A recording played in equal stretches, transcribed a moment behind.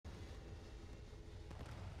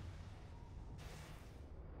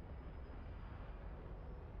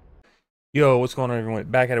Yo, what's going on, everyone?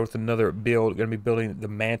 Back at it with another build. Going to be building the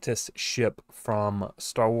Mantis ship from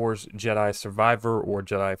Star Wars Jedi Survivor or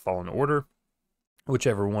Jedi Fallen Order,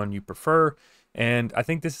 whichever one you prefer. And I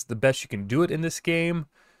think this is the best you can do it in this game.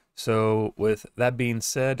 So, with that being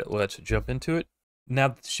said, let's jump into it. Now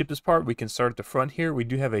that the ship is part, we can start at the front here. We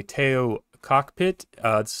do have a Teo cockpit.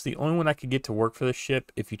 This is the only one I could get to work for the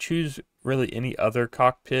ship. If you choose really any other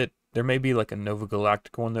cockpit, there may be like a Nova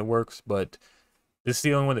Galactic one that works, but this is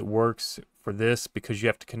the only one that works for this because you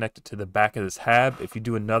have to connect it to the back of this hab. If you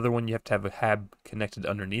do another one, you have to have a hab connected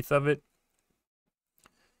underneath of it.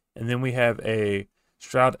 And then we have a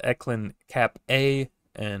Stroud Eklund Cap A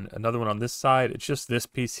and another one on this side. It's just this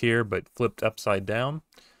piece here, but flipped upside down.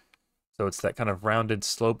 So it's that kind of rounded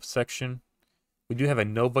slope section. We do have a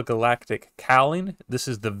Nova Galactic cowling. This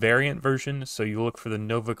is the variant version, so you look for the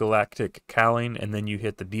Nova Galactic cowling, and then you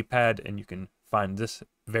hit the D-pad, and you can find this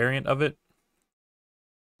variant of it.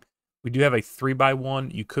 We do have a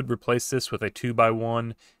 3x1. You could replace this with a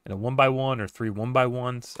 2x1 and a 1x1 or three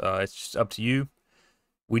 1x1s. It's just up to you.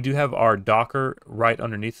 We do have our docker right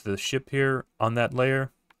underneath the ship here on that layer.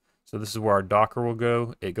 So this is where our docker will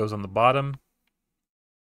go. It goes on the bottom.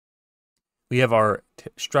 We have our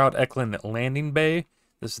Stroud Eklund landing bay.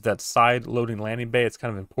 This is that side loading landing bay. It's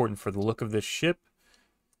kind of important for the look of this ship.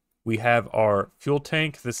 We have our fuel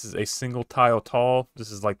tank. This is a single tile tall.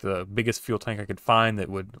 This is like the biggest fuel tank I could find that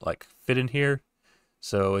would like fit in here.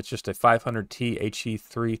 So it's just a 500T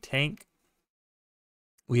HE3 tank.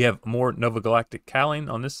 We have more Nova Galactic cowling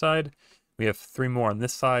on this side. We have three more on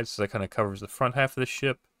this side, so that kind of covers the front half of the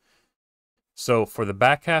ship. So for the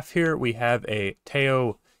back half here, we have a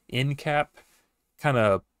Teo end cap. Kind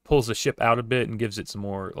of pulls the ship out a bit and gives it some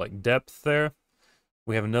more like depth there.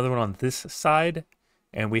 We have another one on this side.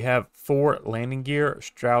 And we have 4 landing gear,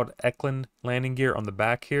 Stroud Eklund landing gear on the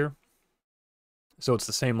back here. So it's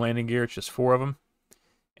the same landing gear, it's just 4 of them.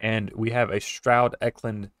 And we have a Stroud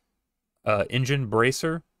Eklund engine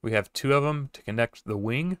bracer. We have 2 of them to connect the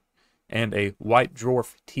wing. And a White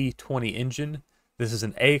Dwarf T20 engine. This is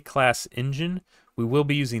an A-class engine. We will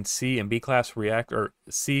be using C and B-class reactor, or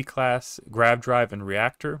C-class grav drive and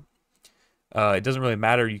reactor. It doesn't really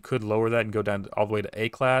matter. You could lower that and go down all the way to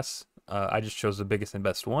A-class. I just chose the biggest and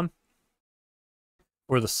best one.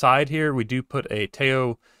 For the side here, we do put a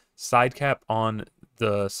Teo side cap on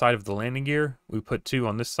the side of the landing gear. We put 2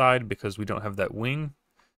 on this side because we don't have that wing.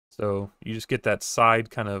 So you just get that side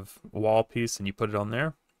kind of wall piece and you put it on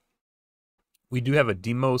there. We do have a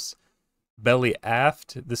Demos belly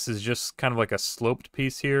aft. This is just kind of like a sloped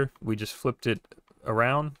piece here. We just flipped it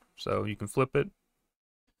around, so you can flip it.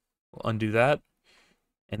 We'll undo that.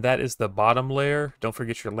 And that is the bottom layer. Don't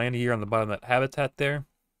forget your landing gear on the bottom of that habitat there.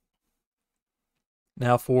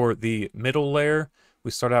 Now for the middle layer,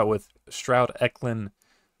 we start out with Stroud Eklund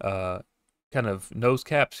kind of nose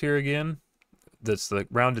caps here again. That's the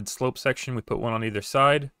rounded slope section. We put one on either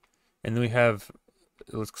side. And then we have,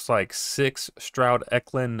 it looks like 6 Stroud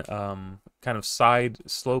Eklund kind of side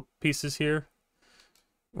slope pieces here.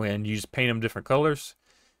 When you just paint them different colors.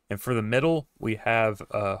 And for the middle, we have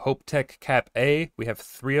Hope Tech Cap A. We have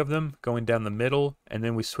 3 of them going down the middle, and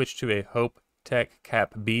then we switch to a Hope Tech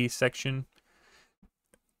Cap B section.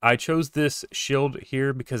 I chose this shield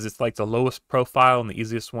here because it's like the lowest profile and the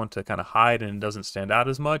easiest one to kind of hide, and it doesn't stand out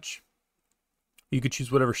as much. You could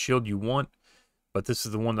choose whatever shield you want, but this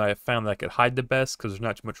is the one that I found that I could hide the best because there's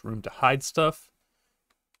not too much room to hide stuff.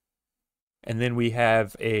 And then we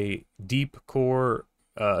have a deep core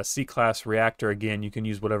C-class reactor. Again, you can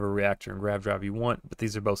use whatever reactor and grav drive you want, but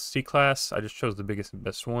these are both C-class. I just chose the biggest and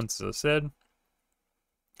best ones, as I said.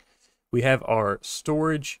 We have our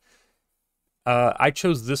storage. I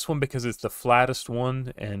chose this one because it's the flattest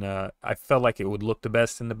one, and I felt like it would look the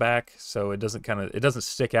best in the back, so it doesn't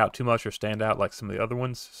stick out too much or stand out like some of the other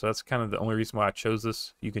ones. So that's kind of the only reason why I chose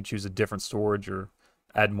this. You can choose a different storage or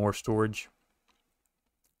add more storage.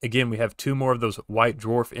 Again, we have 2 more of those White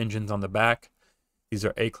Dwarf engines on the back. These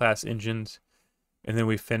are A-class engines. And then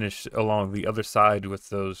we finish along the other side with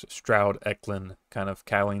those Stroud Eklund kind of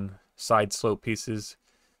cowling side slope pieces.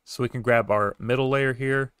 So we can grab our middle layer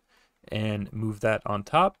here and move that on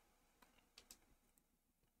top.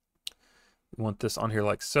 You want this on here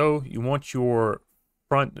like so. You want your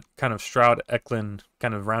front kind of Stroud Eklund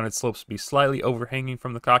kind of rounded slopes to be slightly overhanging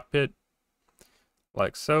from the cockpit,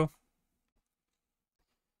 like so.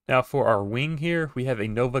 Now for our wing here, we have a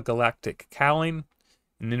Nova Galactic cowling.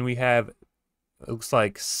 And then we have, it looks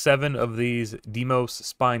like 7 of these Demos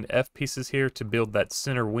Spine F pieces here to build that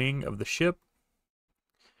center wing of the ship.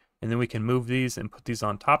 And then we can move these and put these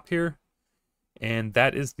on top here. And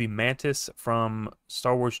that is the Mantis from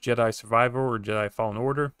Star Wars Jedi Survivor or Jedi Fallen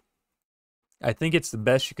Order. I think it's the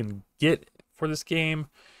best you can get for this game.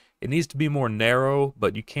 It needs to be more narrow,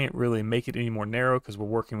 but you can't really make it any more narrow because we're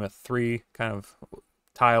working with 3 kind of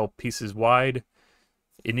tile pieces wide.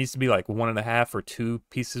 It needs to be like 1.5 or 2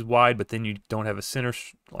 pieces wide, but then you don't have a center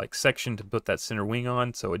like section to put that center wing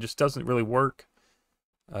on, so it just doesn't really work.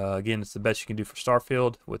 Again, it's the best you can do for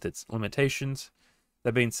Starfield with its limitations.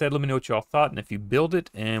 That being said, let me know what y'all thought and if you build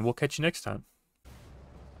it, and we'll catch you next time.